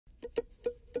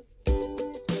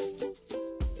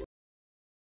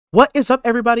What is up,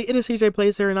 everybody? It is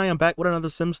Cjplays here, and I am back with another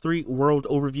Sims 3 world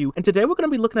overview. And today we're going to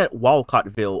be looking at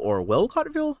Walcottville, or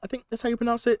Walcottville, I think that's how you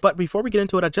pronounce it. But before we get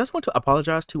into it, I just want to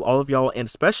apologize to all of y'all, and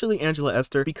especially Angela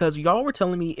Esther, because y'all were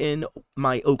telling me in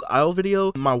my Oak Isle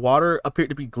video, my water appeared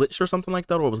to be glitched or something like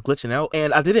that, or was glitching out.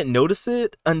 And I didn't notice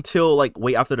it until like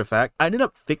way after the fact. I ended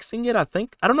up fixing it, I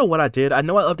think. I don't know what I did. I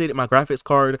know I updated my graphics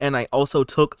card, and I also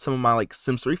took some of my like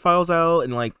Sims 3 files out,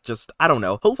 and like just, I don't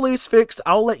know. Hopefully it's fixed.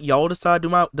 I'll let y'all decide.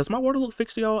 Does my water look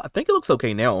fixed, y'all? I think it looks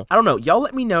okay now. I don't know. Y'all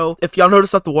let me know if y'all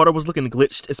noticed that the water was looking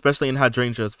glitched, especially in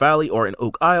Hydrangea's Valley or in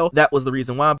Oak Isle. That was the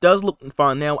reason why. It does look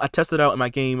fine now. I tested it out in my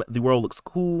game. The world looks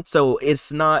cool. So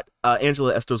it's not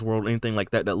Angela Esther's world or anything like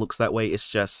that that looks that way. It's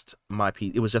just my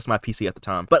PC. It was just my PC at the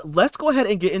time. But let's go ahead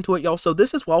and get into it, y'all. So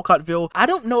this is Walcottville. I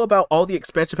don't know about all the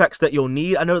expansion packs that you'll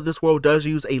need. I know that this world does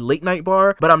use a late night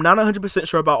bar, but I'm not 100%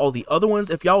 sure about all the other ones.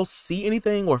 If y'all see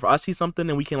anything, or if I see something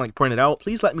and we can like print it out,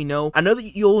 please let me know. I know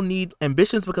that you'll need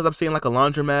ambitions because I'm seeing like a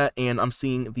laundromat and I'm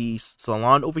seeing the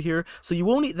salon over here. So you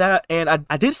will need that. And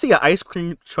I did see an ice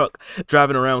cream truck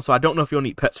driving around, so I don't know if you'll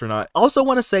need pets or not. Also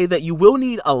want to say that you will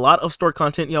need a lot of store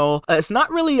content, y'all. It's not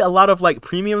really a lot of like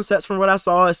premium sets from what I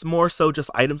saw. It's more so just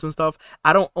items and stuff.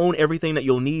 I don't own everything that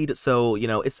you'll need, so you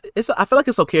know, I feel like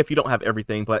it's okay if you don't have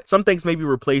everything, but some things may be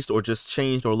replaced or just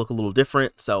changed or look a little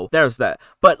different. So there's that.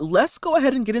 But let's go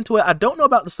ahead and get into it. I don't know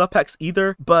about the stuff packs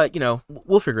either, but you know,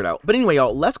 we'll figure it out. But anyway,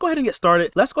 y'all, let's go ahead and get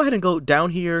started. Let's go ahead and go down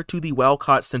here to the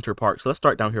Walcott Center Park. So let's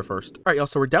start down here first. All right, y'all.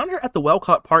 So we're down here at the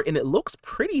Walcott Park, and it looks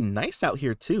pretty nice out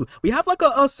here too. We have like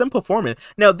a sim performing.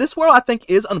 Now this world I think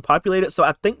is unpopulated, so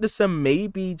I think the sim may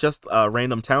be just a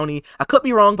random townie. I could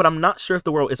be wrong, but I'm not sure if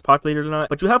the world is populated or not.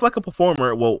 But you have like a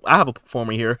performer. Well, I have a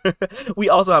performer here. We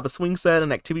also have a swing set,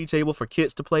 an activity table for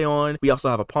kids to play on. We also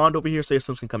have a pond over here so your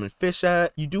sims can come and fish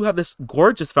at. You do have this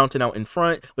gorgeous fountain out in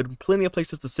front with plenty of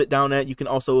places to sit down at. You can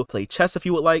also play chess if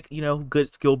you would like, you know,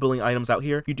 good skill building items out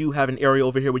here. You do have an area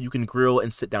over here where you can grill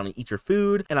and sit down and eat your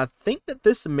food. And I think that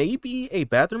this may be a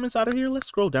bathroom inside of here. Let's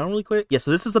scroll down really quick. Yeah,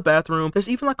 so this is the bathroom. There's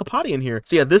even like a potty in here.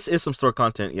 So yeah, this is some store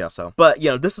content. Yeah, so but you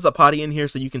know, this is a potty in here,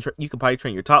 so you can potty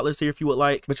train your toddlers here if you would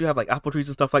like. But you have like apple trees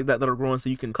and stuff like that that are growing, so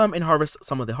you can come and harvest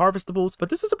some of the harvestables. But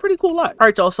this is a pretty cool lot. All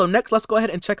right, y'all. So next, let's go ahead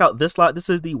and check out this lot. This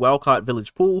is the Walcott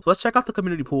Village Pool. So let's check out the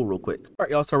community pool real quick. All right,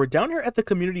 y'all. So we're down here at the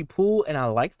community pool, and I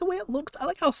like the way it looks. I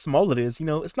like how small it is. You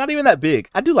know, it's not even that big.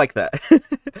 I do like that.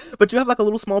 But you have like a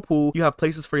little small pool. You have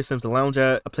places for your sims to lounge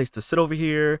at, a place to sit over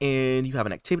here, and you have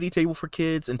an activity table for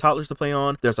kids and toddlers to play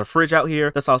on. There's a fridge out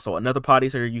here. That's also another potty,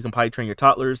 so you can potty train your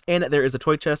toddlers. And there is a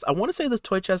toy chest. I want to say this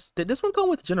toy chest, did this one come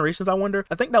with Generations, I wonder?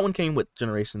 I think that one came with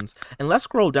Generations. And let's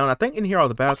scroll down. I think in here are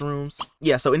the bathrooms.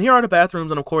 Yeah, so in here are the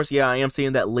bathrooms, and of course, yeah, I am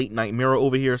seeing that late night mirror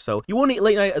over here, so you will need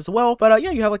late night as well. But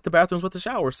yeah, you have like the bathrooms with the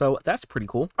shower, so that's pretty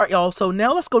cool. All right, y'all, so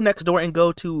now let's go next door and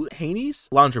go to Haney's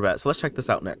Laundromat. So let's check this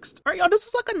out next. All right, y'all, this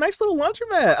is like a nice little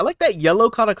laundromat. I like that yellow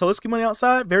kind of color scheme on the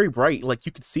outside. Very bright, like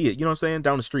you can see it, you know what I'm saying,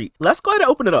 down the street. Let's go ahead and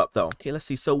open it up though. Okay, let's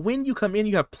see. So when you come in,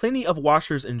 you have plenty of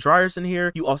washers and dryers in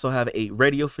here. You also have a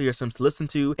radio for your sims to listen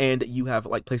to, and you have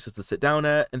like places to sit down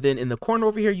at. And then in the corner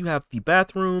over here, you have the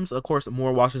bathrooms. Of course,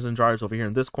 more washers and dryers over here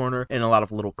in this corner, and a lot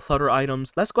of little clutter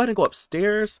items. Let's go ahead and go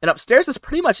upstairs. And upstairs is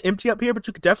pretty much empty up here, but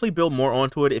you could definitely build more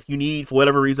onto it if you need, for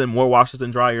whatever reason, more washers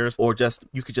and dryers, or just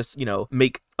you could just, you know,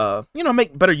 make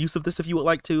better use of this if you would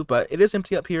like to. But it is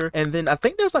empty up here. And then I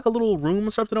think there's like a little room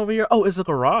or something over here. Oh, it's a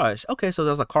garage. Okay, so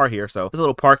there's a car here, so there's a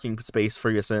little parking space for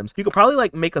your sims. You could probably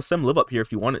like make a sim live up here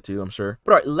if you wanted to, I'm sure.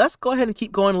 But all right, let's go ahead and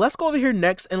keep going. Let's go over here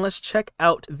next and let's check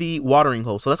out the watering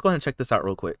hole. So let's go ahead and check this out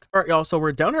real quick. All right, y'all, so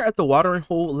we're down here at the watering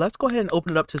hole. Let's go ahead and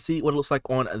open it up to see what it looks like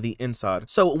on the inside.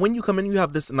 So when you come in, you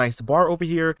have this nice bar over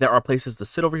here. There are places to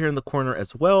sit over here in the corner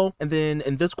as well. And then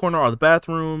in this corner are the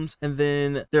bathrooms, and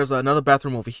then there's another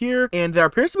bathroom over here, and there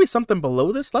appears to be something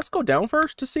below this. Let's go down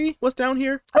first to see what's down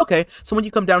here. Okay, so when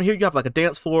you come down here, you have like a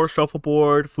dance floor,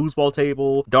 shuffleboard, foosball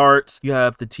table, darts. You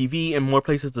have the TV and more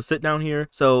places to sit down here,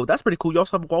 so that's pretty cool. You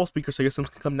also have a wall speaker, so your sims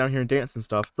can come down here and dance and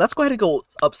stuff. Let's go ahead and go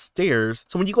upstairs.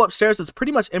 So when you go upstairs, it's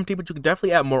pretty much empty, but you could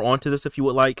definitely add more onto this if you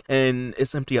would like, and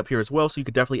it's empty up here as well, so you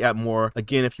could definitely add more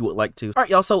again if you would like to. All right,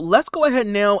 y'all, so let's go ahead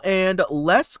now and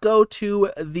let's go to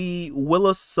the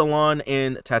Willis Salon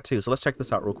and Tattoo. So let's check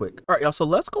this out real quick. All right, y'all, so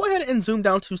let's go ahead and zoom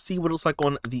down to see what it looks like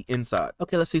on the inside.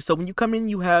 Okay, let's see. So when you come in,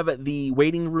 you have the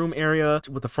waiting room area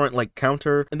with the front like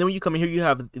counter, and then when you come in here, you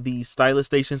have the stylist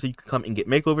station, so you can come and get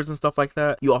makeovers and stuff like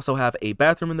that. You also have a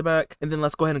bathroom in the back, and And then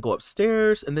let's go ahead and go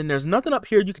upstairs. And then there's nothing up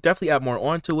here. You could definitely add more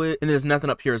onto it. And there's nothing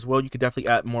up here as well. You could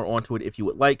definitely add more onto it if you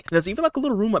would like. And there's even like a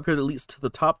little room up here that leads to the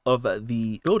top of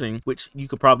the building, which you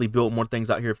could probably build more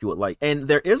things out here if you would like. And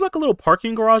there is like a little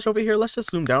parking garage over here. Let's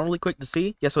just zoom down really quick to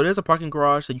see. Yeah, so it is a parking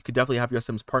garage, so you could definitely have your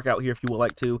Sims park out here if you would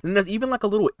like to. And there's even like a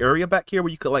little area back here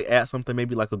where you could like add something,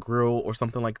 maybe like a grill or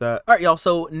something like that. All right, y'all,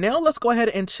 so now let's go ahead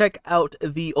and check out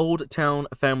the Old Town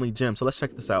Family Gym. So let's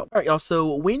check this out. All right, y'all,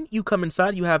 so when you come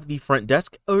inside, you have the front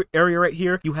desk area right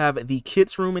here. You have the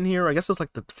kids room in here. I guess it's like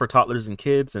for toddlers and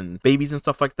kids and babies and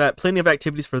stuff like that. Plenty of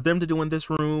activities for them to do in this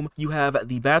room. You have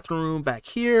the bathroom back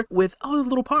here with, oh, a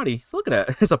little potty. Look at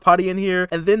that. There's a potty in here.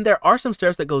 And then there are some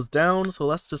stairs that goes down. So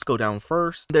let's just go down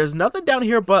first. There's nothing down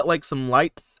here but like some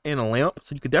lights and a lamp.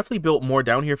 So you could definitely build more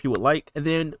down here if you would like. And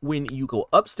then when you go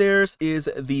upstairs is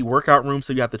the workout room.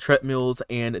 So you have the treadmills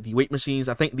and the weight machines.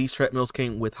 I think these treadmills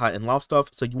came with high and low stuff,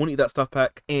 so you won't need that stuff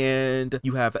pack. And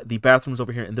you have the bathrooms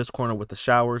over here in this corner with the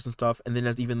showers and stuff. And then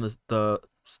there's even the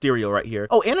stereo right here.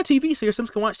 Oh, and a TV, so your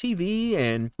Sims can watch TV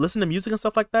and listen to music and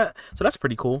stuff like that. So that's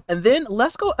pretty cool. And then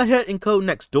let's go ahead and go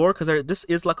next door, because this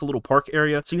is like a little park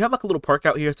area. So you have like a little park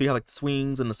out here. So you have like the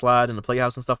swings and the slide and the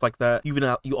playhouse and stuff like that.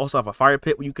 You also have a fire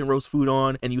pit where you can roast food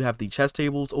on, and you have the chess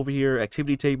tables over here,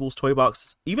 activity tables, toy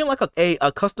boxes, even like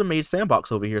a custom made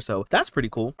sandbox over here. So that's pretty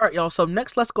cool. All right, y'all. So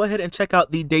next, let's go ahead and check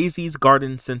out the Daisy's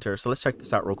Garden Center. So let's check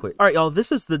this out real quick. All right, y'all.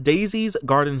 This is the Daisy's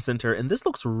Garden Center, and this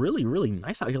looks really, really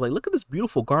nice out here. Like, look at this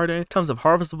beautiful garden, tons of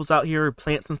harvestables out here,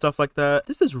 plants and stuff like that.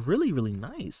 This is really, really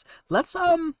nice. Let's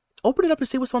open it up and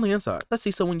see what's on the inside. Let's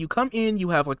see. So when you come in, you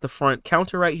have like the front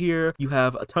counter right here. You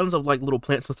have tons of like little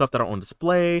plants and stuff that are on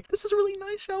display. This is really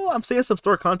nice, y'all. I'm seeing some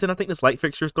store content. I think this light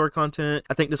fixture store content.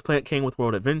 I think this plant came with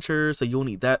World Adventures, so you'll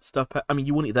need that stuff. I mean,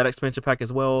 you will need that expansion pack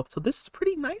as well. So this is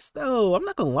pretty nice though. I'm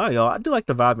not gonna lie, y'all. I do like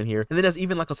the vibe in here. And then there's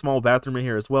even like a small bathroom in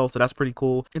here as well. So that's pretty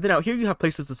cool. And then out here you have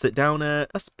places to sit down at.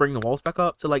 Let's bring the walls back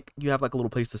up. So like you have like a little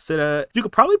place to sit at. You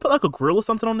could probably put like a grill or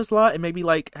something on this lot and maybe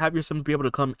like have your Sims be able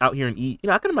to come out here and eat. You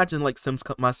know, I can imagine like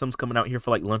my Sims coming out here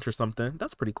for like lunch or something.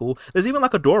 That's pretty cool. There's even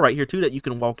like a door right here too that you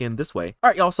can walk in this way. All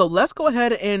right, y'all, so let's go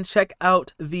ahead and check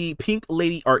out the Pink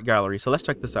Lady Art Gallery. So let's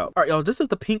check this out. All right, y'all, this is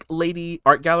the Pink Lady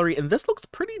Art Gallery, and this looks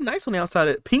pretty nice on the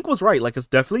outside. Pink was right, like it's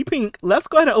definitely pink. Let's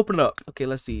go ahead and open it up. Okay,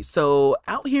 let's see. So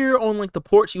out here on like the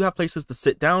porch, you have places to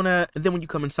sit down at, and then when you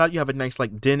come inside, you have a nice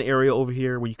like den area over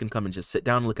here where you can come and just sit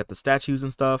down and look at the statues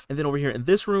and stuff. And then over here in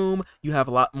this room, you have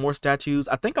a lot more statues.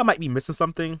 I think I might be missing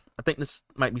something. I think this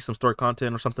might be some store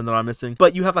content or something that I'm missing,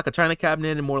 but you have like a china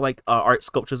cabinet and more like art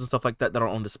sculptures and stuff like that that are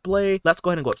on display. Let's go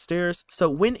ahead and go upstairs.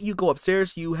 So when you go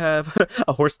upstairs, you have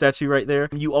a horse statue right there.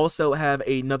 You also have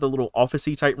another little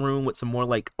office-y type room with some more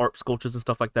like art sculptures and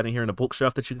stuff like that in here, and a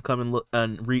bookshelf that you can come and look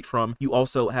and read from. You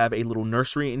also have a little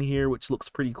nursery in here, which looks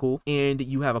pretty cool, and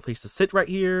you have a place to sit right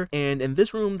here. And in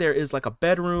this room there is like a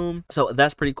bedroom, so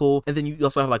that's pretty cool. And then you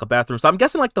also have like a bathroom. So I'm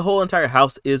guessing like the whole entire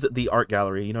house is the art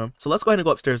gallery, you know. So let's go ahead and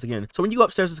go upstairs again. So when you go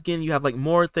upstairs again, you have like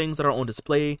more things that are on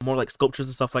display, more like sculptures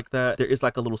and stuff like that. There is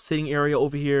like a little sitting area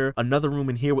over here, another room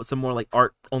in here with some more like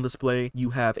art on display.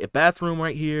 You have a bathroom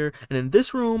right here, and in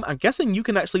this room I'm guessing you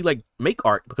can actually like make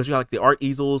art, because you have like the art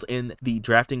easels and the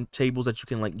drafting tables that you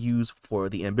can like use for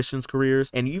the ambitions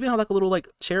careers. And you even have like a little like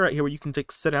chair right here where you can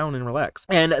just sit down and relax.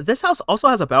 And this house also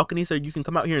has a balcony, so you can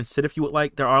come out here and sit if you would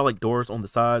like. There are like doors on the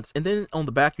sides, and then on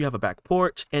the back you have a back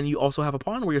porch, and you also have a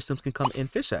pond where your Sims can come and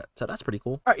fish at. So that's pretty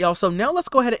cool. All right, y'all, so now let's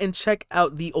go ahead and check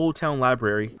out the Old Town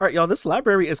Library. All right, y'all, this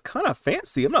library is kind of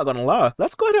fancy. I'm not gonna lie.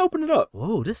 Let's go ahead and open it up.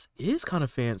 Whoa, this is kind of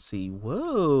fancy.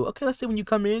 Whoa. Okay, let's see. When you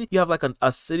come in, you have like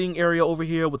a sitting area over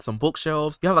here with some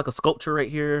bookshelves. You have like a sculpture right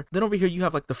here. Then over here you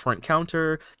have like the front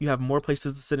counter. You have more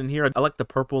places to sit in here. I like the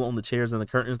purple on the chairs and the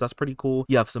curtains. That's pretty cool.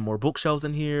 You have some more bookshelves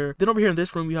in here. Then over here in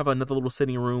this room, you have another little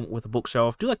sitting room with a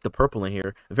bookshelf. I do like the purple in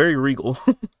here. Very regal.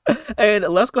 And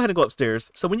let's go ahead and go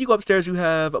upstairs. So when you go upstairs, you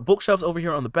have bookshelves over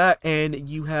here on the back, and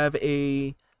you have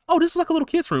a oh, this is like a little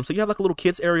kids room. So you have like a little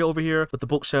kids area over here with the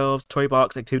bookshelves, toy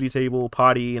box, activity table,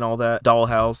 potty, and all that,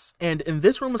 dollhouse. And in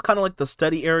this room is kind of like the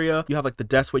study area. You have like the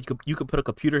desk where you could put a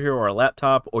computer here or a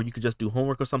laptop, or you could just do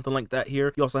homework or something like that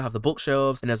here. You also have the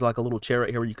bookshelves, and there's like a little chair right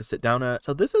here where you can sit down at.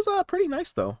 So this is pretty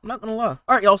nice though. I'm not gonna lie.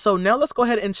 All right, y'all. So now let's go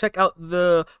ahead and check out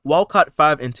the Walcott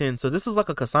 5 and 10. So this is like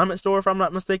a consignment store, if I'm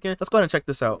not mistaken. Let's go ahead and check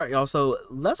this out. All right, y'all. So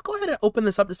let's go ahead and open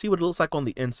this up to see what it looks like on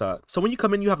the inside. So when you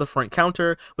come in, you have the front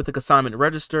counter with the consignment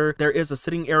register. furniture. There is a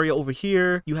sitting area over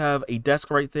here. You have a desk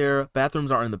right there.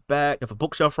 Bathrooms are in the back. You have a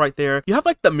bookshelf right there. You have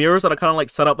like the mirrors that are kind of like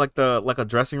set up like a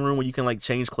dressing room where you can like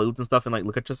change clothes and stuff and like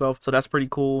look at yourself. So that's pretty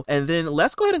cool. And then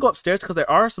let's go ahead and go upstairs because there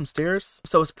are some stairs.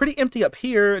 So it's pretty empty up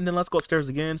here, and then let's go upstairs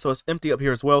again. So it's empty up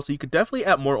here as well. So you could definitely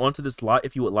add more onto this lot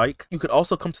if you would like. You could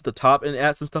also come to the top and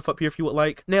add some stuff up here if you would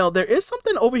like. Now there is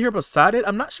something over here beside it.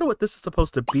 I'm not sure what this is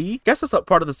supposed to be. Guess it's a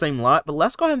part of the same lot, but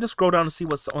let's go ahead and just scroll down and see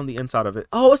what's on the inside of it.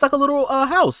 Oh, it's like a little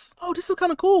house. Oh, this is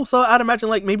kind of cool. So I'd imagine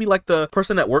like maybe like the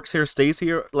person that works here stays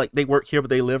here, like they work here but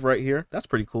they live right here. That's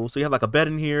pretty cool. So you have like a bed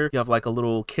in here, you have like a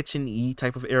little kitchen-y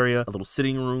type of area, a little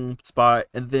sitting room spot,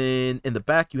 and then in the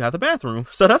back you have the bathroom.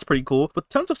 So that's pretty cool, with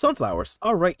tons of sunflowers.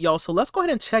 All right, y'all, so let's go ahead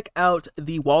and check out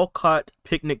the Walcott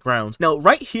picnic grounds. Now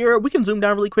right here, we can zoom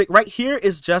down really quick. Right here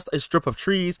is just a strip of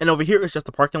trees, and over here is just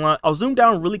a parking lot. I'll zoom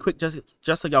down really quick just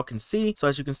so y'all can see. So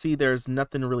as you can see, there's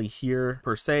nothing really here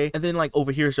per se, and then like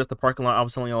over here is just the parking lot I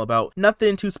was telling y'all about.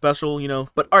 Nothing too special, you know.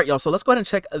 But all right, y'all, so let's go ahead and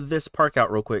check this park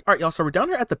out real quick. All right, y'all, so we're down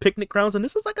here at the picnic grounds, and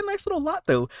this is like a nice little lot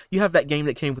though. You have that game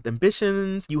that came with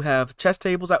ambitions, you have chess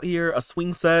tables out here, a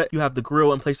swing set, you have the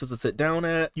grill and places to sit down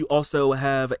at. You also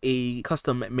have a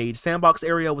custom made sandbox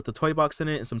area with the toy box in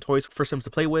it and some toys for Sims to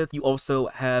play with. You also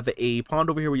have a pond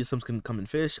over here where your Sims can come and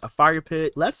fish, a fire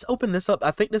pit. Let's open this up.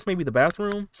 I think this may be the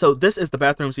bathroom. So this is the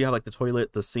bathroom. So you have like the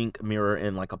toilet, the sink, mirror,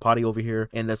 and like a potty over here,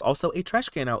 and there's also a trash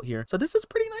can out here. So this is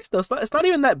pretty nice though. It's not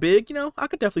even that big, you know. I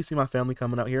could definitely see my family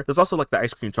coming out here. There's also like the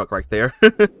ice cream truck right there.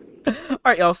 All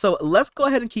right, y'all, so let's go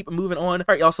ahead and keep moving on. All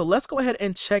right, y'all, so let's go ahead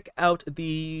and check out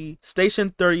the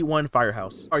Station 31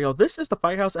 firehouse. All right, y'all, this is the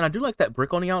firehouse, and I do like that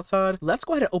brick on the outside. Let's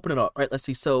go ahead and open it up. All right, let's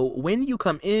see. So when you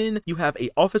come in, you have a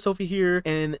office over here,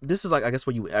 and this is like, I guess,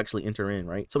 where you actually enter in,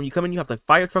 right? So when you come in, you have the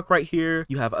fire truck right here.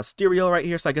 You have a stereo right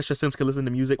here, so I guess your Sims can listen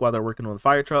to music while they're working on the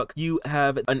fire truck. You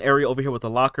have an area over here with the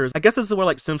lockers. I guess this is where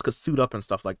like Sims could suit up and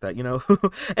stuff like that, you know?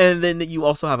 And then you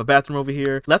also have a bathroom over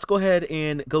here. Let's go ahead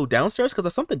and go downstairs because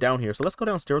there's something down here. So let's go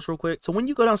downstairs real quick. So when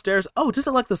you go downstairs, oh, this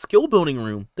is like the skill building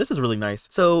room. This is really nice.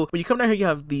 So when you come down here, you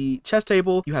have the chess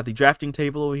table, you have the drafting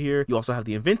table over here, you also have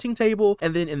the inventing table,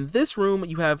 and then in this room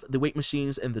you have the weight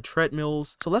machines and the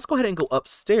treadmills. So let's go ahead and go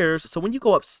upstairs. So when you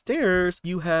go upstairs,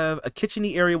 you have a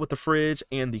kitchen-y area with the fridge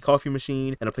and the coffee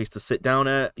machine and a place to sit down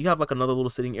at. You have like another little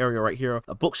sitting area right here,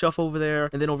 a bookshelf over there,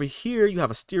 and then over here you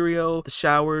have a stereo, the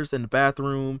showers, and the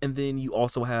bathroom, and then you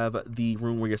also have the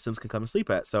room where your Sims can come and sleep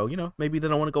at. So, you know, maybe they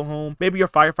don't want to go home, maybe your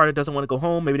firefighter doesn't want to go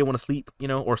home, maybe they want to sleep, you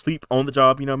know, or sleep on the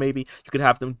job, you know, maybe you could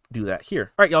have them do that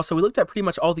here. All right, y'all, so we looked at pretty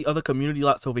much all the other community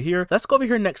lots over here. Let's go over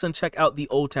here next and check out the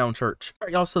Old Town Church. All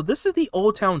right, y'all, so this is the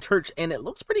Old Town Church, and it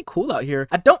looks pretty cool out here.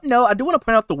 I don't know, I do want to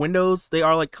point out the windows. They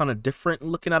are like kind of different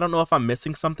looking. I don't know if I'm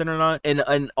missing something or not,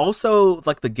 and also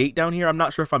like the gate down here, I'm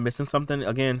not sure if I'm missing something.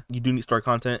 Again, you do need story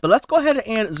content, but let's go ahead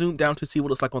and zoom down to see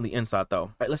what it's like on the inside though.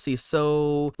 All right, let's see.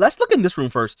 So let's look in this room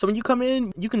first. So when you come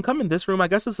in, you can come in this room. I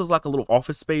guess this is like a little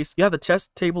office space. You have the chess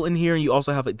table in here, and you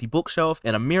also have like the bookshelf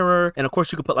and a mirror, and of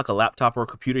course you could put like a laptop or a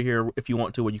computer here if you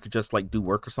want to, where you could just like do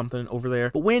work or something over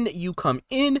there. But when you come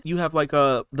in, you have like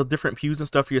the different pews and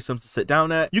stuff for your Sims to sit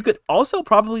down at. You could also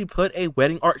probably put a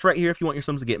wedding arch right here if you want your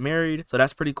Sims to get married, so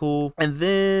that's pretty cool. And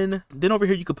then over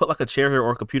here you could put like a chair here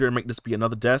or a computer and make this be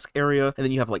another desk area, and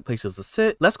then you have like places to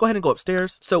sit. Let's go ahead and go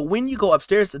upstairs. So when you go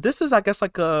upstairs, this is, I guess,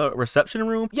 like a reception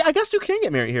room. Yeah, I guess you can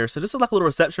get married here. So this is like a little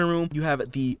reception room. You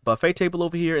have the buffet table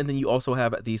over here, and then you also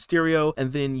have the stereo,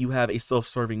 and then you have a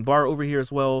self-serving bar over here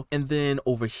as well. And then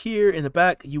over here in the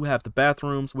back, you have the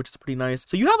bathrooms, which is pretty nice.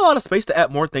 So you have a lot of space to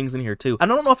add more things in here too. I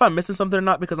don't know if I'm missing something or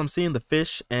not because I'm seeing the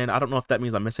fish, and I don't know if that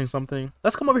means I'm missing something.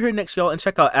 Let's come over here next, y'all, and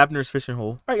check out Abner's fishing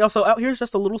hole. All right, y'all, so out here is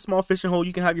just a little small fishing hole.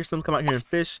 You can have your Sims come out here and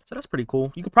fish, so that's pretty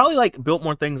cool. You could probably like build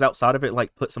more things outside of it,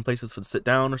 like put some places for to sit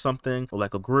down or something, or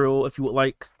like a grill if you would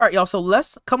like. All right, y'all, so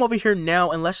let's come over here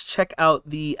now and let's check out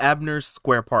the Abner's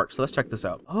Square Park. So let's check this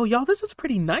out. Oh, y'all, this is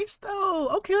pretty nice though.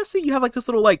 Okay, let's see. You have like this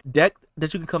little like deck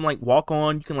that you can come like walk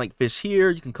on. You can like fish here,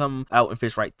 you can come out and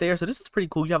fish right there. So this is pretty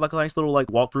cool. You have like a nice little like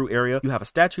walkthrough area. You have a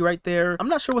statue right there. I'm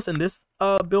not sure what's in this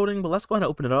building, but let's go ahead and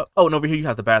open it up. Oh, and over here you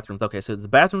have the bathrooms. Okay, so the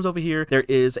bathrooms over here. There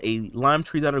is a lime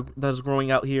tree that is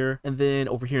growing out here, and then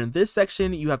over here in this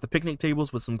section you have the picnic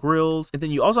tables with some grills, and then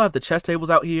you also have the chess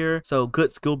tables out here, so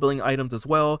good skill building items as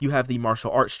well. You have the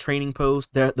martial arts training post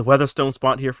there, the Weatherstone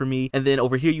spot here for me, and then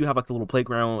over here you have like a little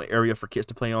playground area for kids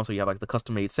to play on. So you have like the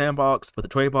custom made sandbox with the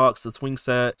toy box, the swing swing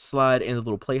set, slide, and the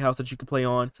little playhouse that you can play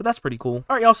on. So that's pretty cool.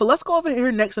 All right, y'all. So let's go over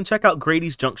here next and check out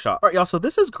Grady's Junk Shop. All right, y'all. So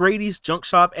this is Grady's Junk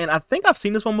Shop, and I think I've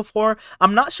seen this one before.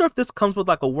 I'm not sure if this comes with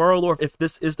like a world or if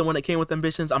this is the one that came with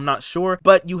Ambitions. I'm not sure,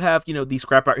 but you have, you know, the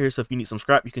scrap out here. So if you need some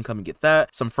scrap, you can come and get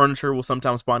that. Some furniture will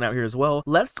sometimes spawn out here as well.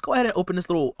 Let's go ahead and open this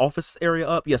little office area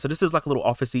up. Yeah, so this is like a little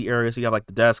office-y area. So you have like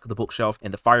the desk, the bookshelf,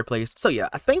 and the fireplace. So yeah,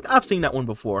 I think I've seen that one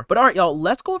before. But all right, y'all,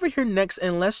 let's go over here next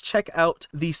and let's check out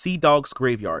the Sea Dog's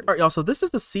Graveyard. All right, y'all, so this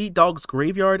is the Sea Dog's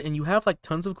Graveyard, and you have like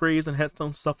tons of graves and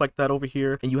headstones, stuff like that over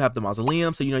here. And you have the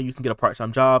mausoleum, so you know you can get a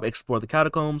part-time job, explore the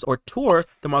catacombs, or tour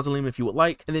the mausoleum if you would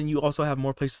like. And then you also have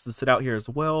more places to sit out here as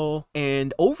well.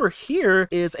 And over here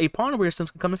is a pond where your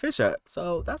Sims can come and fish at.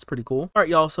 So that's pretty cool. All right,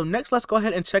 y'all, so next let's go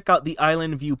ahead and check out the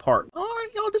Island View Park. All right,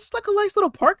 y'all, this is like a nice little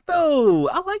park though.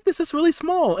 I like this. It's really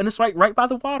small and it's right by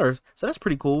the water. So that's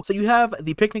pretty cool. So you have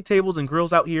the picnic tables and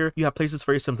grills out here. You have places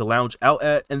for your Sim to lounge out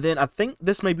at. And then I think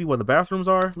this may be where the bathrooms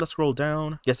are. Let's scroll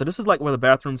down. Yeah, so this is like where the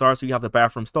bathrooms are. So you have the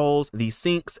bathroom stalls, the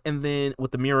sinks, and then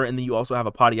with the mirror, and then you also have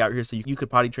a potty out here. So you could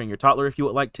potty train your toddler if you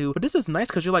would like to. But this is nice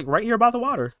because you're like right here by the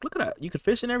water. Look at that. You could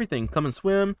fish and everything. Come and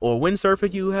swim or windsurf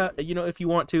if you have, you know, if you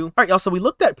want to. All right, y'all. So we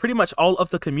looked at pretty much all of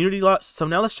the community lots. So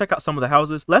now let's check out some of the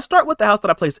houses. Let's start with the house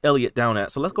that I placed Elliot down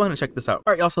at. So let's go ahead and check this out.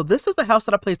 All right, y'all. So this is the house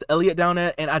that I placed Elliot down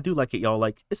at, and I do like it, y'all.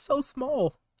 Like, it's so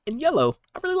small and yellow.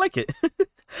 I really like it.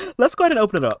 Let's go ahead and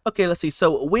open it up. Okay, let's see.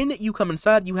 So when you come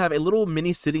inside, you have a little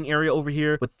mini sitting area over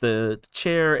here with the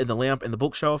chair and the lamp and the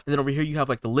bookshelf. And then over here, you have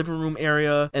like the living room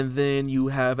area. And then you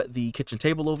have the kitchen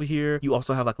table over here. You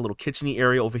also have like a little kitchen-y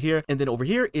area over here. And then over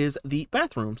here is the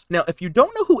bathrooms. Now, if you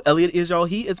don't know who Elliot is, y'all,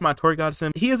 he is my tour guide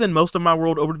Sim. He is in most of my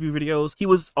world overview videos. He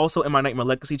was also in my Nightmare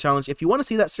Legacy challenge. If you want to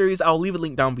see that series, I'll leave a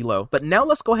link down below. But now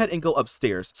let's go ahead and go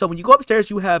upstairs. So when you go upstairs,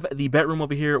 you have the bedroom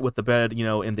over here with the bed, you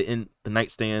know, and the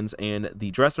nightstands and the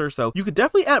dresser. So you could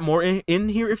definitely add more in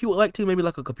here if you would like to, maybe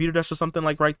like a computer desk or something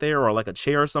like right there, or like a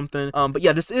chair or something. But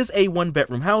yeah, this is a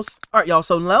 1-bedroom house. All right, y'all,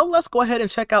 so now let's go ahead and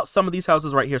check out some of these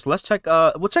houses right here. So let's check,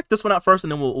 we'll check this one out first,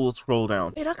 and then we'll scroll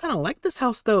down. Hey, I kind of like this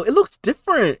house though. It looks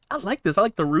different. I like this. I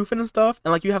like the roofing and stuff,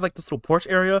 and like you have like this little porch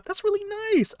area. That's really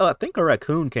nice. I think a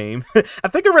raccoon came. I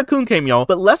think a raccoon came, y'all.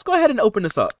 But let's go ahead and open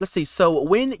this up. Let's see. So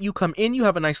when you come in, you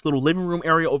have a nice little living room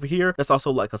area over here. That's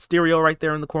also like a stereo right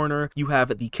there in the corner. You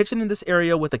have the kitchen in this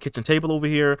area with a kitchen table over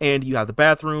here, and you have the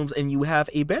bathrooms, and you have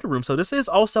a bedroom. So this is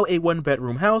also a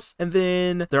 1-bedroom house. And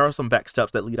then there are some back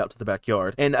steps that lead out to the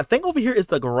backyard. And I think over here is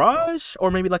the garage,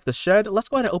 or maybe like the shed. Let's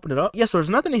go ahead and open it up. Yes, so there's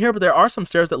nothing in here, but there are some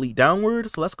stairs that lead downward.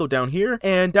 So let's go down here.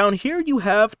 And down here you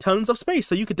have tons of space.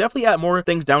 So you could definitely add more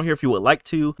things down here if you would like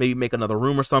to. Maybe make another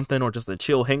room or something, or just a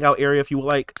chill hangout area if you would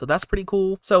like. So that's pretty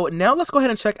cool. So now let's go ahead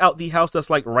and check out the house that's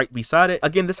like right beside it.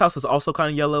 Again, this house is also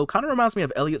kind of yellow. Kind of reminds me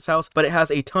of Elliot's house, but it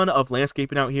has a ton of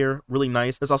landscaping out here. Really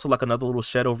nice. There's also like another little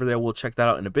shed over there. We'll check that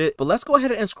out in a bit. But let's go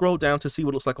ahead and scroll down to see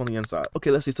what it looks like on the inside.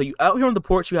 Okay, let's see. So you out here on the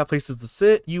porch, you have places to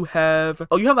sit. You have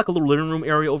like a little living room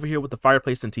area over here with the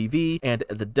fireplace and TV and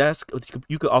the desk.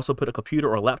 You could also put a computer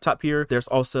or a laptop here. There's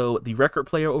also the record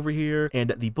player over here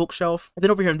and the bookshelf. And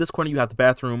then over here in this corner, you have the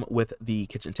bathroom with the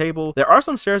kitchen table. There are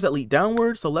some stairs that lead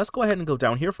downward. So let's go ahead and go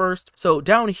down here first. So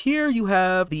down here, you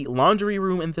have the laundry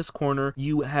room in this corner.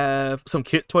 You have some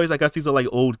kid toys. I guess these are like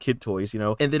old kid toys, you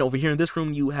know. And then over here in this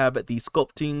room, you have the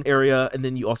sculpting area, and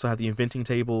then you also have the inventing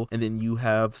table, and then you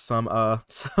have some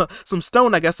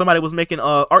stone. I guess somebody was making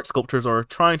art sculptures, or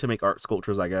trying to make art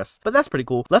sculptures, I guess. But that's pretty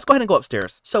cool. Let's go ahead and go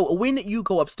upstairs. So when you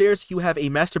go upstairs, you have a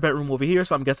master bedroom over here.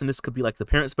 So I'm guessing this could be like the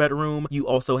parents' bedroom. You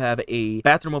also have a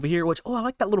bathroom over here, which, oh, I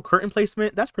like that little curtain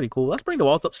placement. That's pretty cool. Let's bring the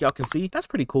walls up so y'all can see. That's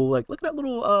pretty cool. Like, look at that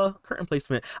little curtain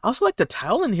placement. I also like the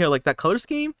tile in here, like that color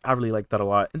scheme. I really like that a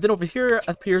lot. And then over here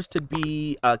appears to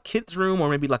be a kid's room, or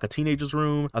maybe like a teenager's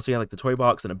room. Also, you have like the toy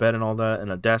box and a bed and all that,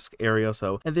 and a desk area.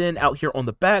 So, and then out here on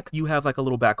the back, you have like a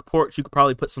little back porch. You could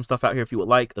probably put some stuff out here if you would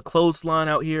like. The clothesline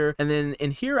out here, and then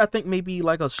in here, I think maybe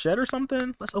like a shed or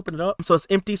something. Let's open it up. So it's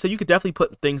empty, so you could definitely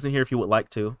put things in here if you would like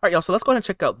to. All right, y'all. So let's go ahead and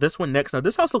check out this one next. Now,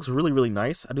 this house looks really, really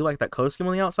nice. I do like that color scheme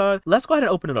on the outside. Let's go ahead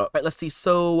and open it up. All right, let's see.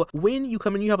 So when you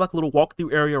come in, you have like a little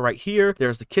walkthrough area right here.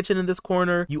 There's the kitchen in this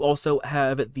corner. You also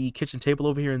have the kitchen table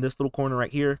over here in this little corner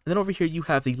right here. And then over here, you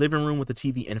have the living room with the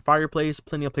TV and fireplace.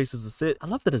 Plenty of places to sit. I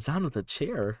love the design of the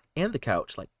chair and the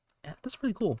couch. Like, Yeah, that's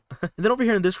pretty cool. And then over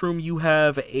here in this room, you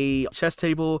have a chess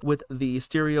table with the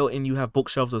stereo, and you have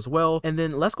bookshelves as well. And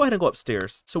then let's go ahead and go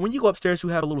upstairs. So when you go upstairs, you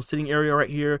have a little sitting area right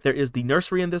here. There is the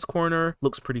nursery in this corner.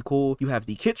 Looks pretty cool. You have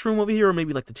the kids room over here, or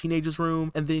maybe like the teenagers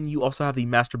room. And then you also have the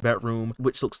master bedroom,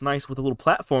 which looks nice with a little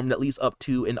platform that leads up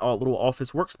to an little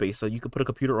office workspace. So you could put a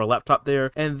computer or a laptop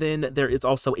there. And then there is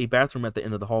also a bathroom at the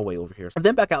end of the hallway over here. And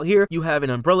then back out here, you have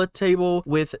an umbrella table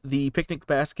with the picnic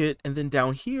basket. And then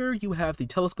down here, you have the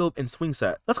telescope and swing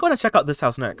set. Let's go ahead and check out this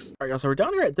house next. All right, y'all, so we're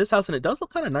down here at this house, and it does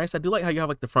look kind of nice. I do like how you have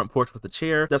like the front porch with the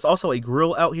chair. There's also a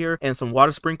grill out here and some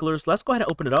water sprinklers. Let's go ahead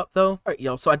and open it up though. All right,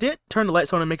 y'all, so I did turn the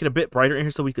lights on and make it a bit brighter in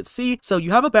here so we could see. So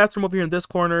you have a bathroom over here in this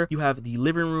corner. You have the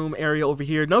living room area over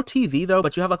here. No TV though,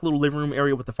 but you have like a little living room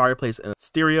area with the fireplace and a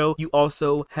stereo. You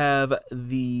also have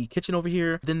the kitchen over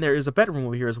here. Then there is a bedroom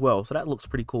over here as well. So that looks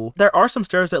pretty cool. There are some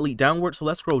stairs that lead downward. So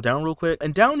let's scroll down real quick.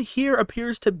 And down here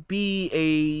appears to be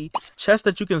a chest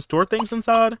that you can store things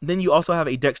inside. Then you also have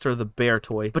a Dexter the bear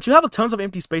toy, but you have a tons of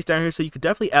empty space down here, so you could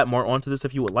definitely add more onto this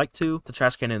if you would like to. The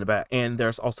trash can in the back, and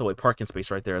there's also a parking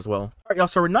space right there as well. All right, y'all,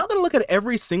 so we're not gonna look at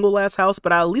every single last house,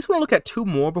 but I at least want to look at two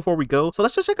more before we go. So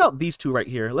let's just check out these two right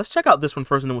here. Let's check out this one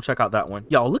first, and then we'll check out that one.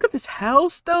 Y'all, look at this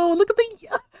house though. Look at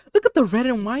the red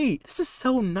and white. This is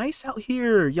so nice out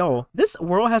here, y'all. This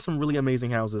world has some really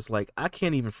amazing houses. Like, I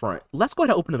can't even front. Let's go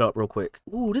ahead and open it up real quick.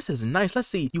 Ooh, this is nice. Let's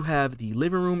see. You have the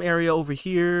living room area over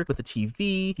here with the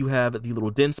TV. You have the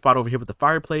little den spot over here with the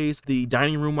fireplace, the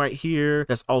dining room right here.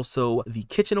 There's also the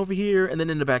kitchen over here, and then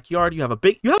in the backyard you have a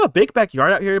big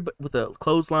backyard out here, but with a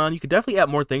clothesline. You could definitely add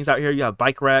more things out here. You have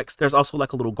bike racks. There's also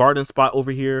like a little garden spot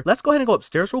over here. Let's go ahead and go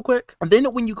upstairs real quick. And then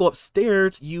when you go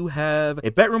upstairs, you have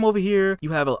a bedroom over here.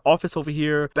 You have an office over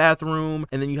here, bathroom,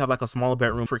 and then you have like a smaller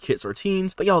bedroom for kids or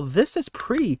teens. But y'all, this is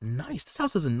pretty nice. This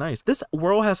house is nice. This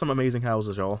world has some amazing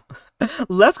houses, y'all.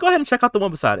 Let's go ahead and check out the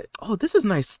one beside it. Oh, this is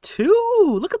nice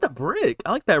too. Look at the brick.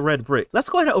 I like that red brick. Let's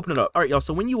go ahead and open it up. All right, y'all,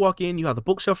 so when you walk in, you have the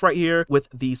bookshelf right here with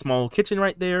the small kitchen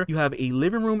right there. You have a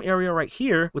living room area right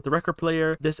here with the record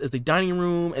player. This is the dining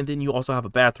room, and then you also have a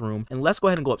bathroom. And let's go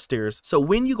ahead and go upstairs. So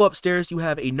when you go upstairs, you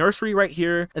have a nursery right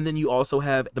here, and then you also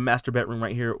have the master bedroom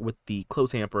right here with the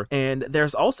clothes hamper. And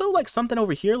there's also like something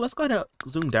over here. Let's go ahead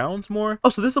and zoom down some more. Oh,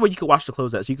 so this is where you can wash the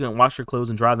clothes at. So you can wash your clothes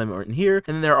and dry them in here.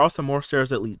 And then there are also more stairs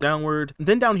that lead downward. And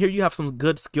then down here, you have some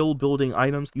good skill building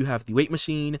items. You have the weight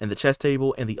machine and the chess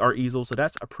table and the art easel. So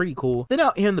that's pretty cool. Then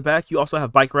out here in the back, you also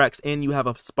have bike racks, and you have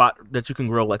a spot that you can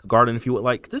grow like a garden if you would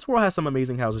like. This world has some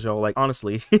amazing houses, y'all, like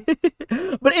honestly.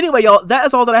 But anyway, y'all, that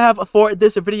is all that I have for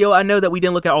this video. I know that we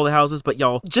didn't look at all the houses, but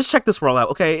y'all, just check this world out,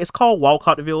 okay? It's called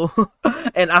Walcottville,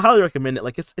 and I highly recommend it.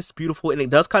 Like, it's beautiful, and it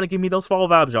does kind of give me those fall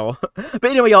vibes, y'all. But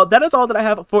anyway, y'all, that is all that I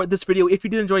have for this video. If you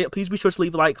did enjoy it, please be sure to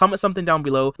leave a like, comment something down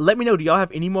below. Let me know, do y'all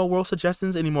have any more world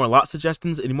suggestions, any more lot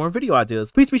suggestions, any more video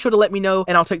ideas? Please be sure to let me know,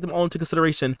 and I'll take them all into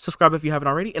consideration. Subscribe if you haven't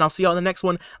already, and I'll see y'all in the next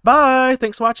one. Bye!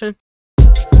 Thanks for watching.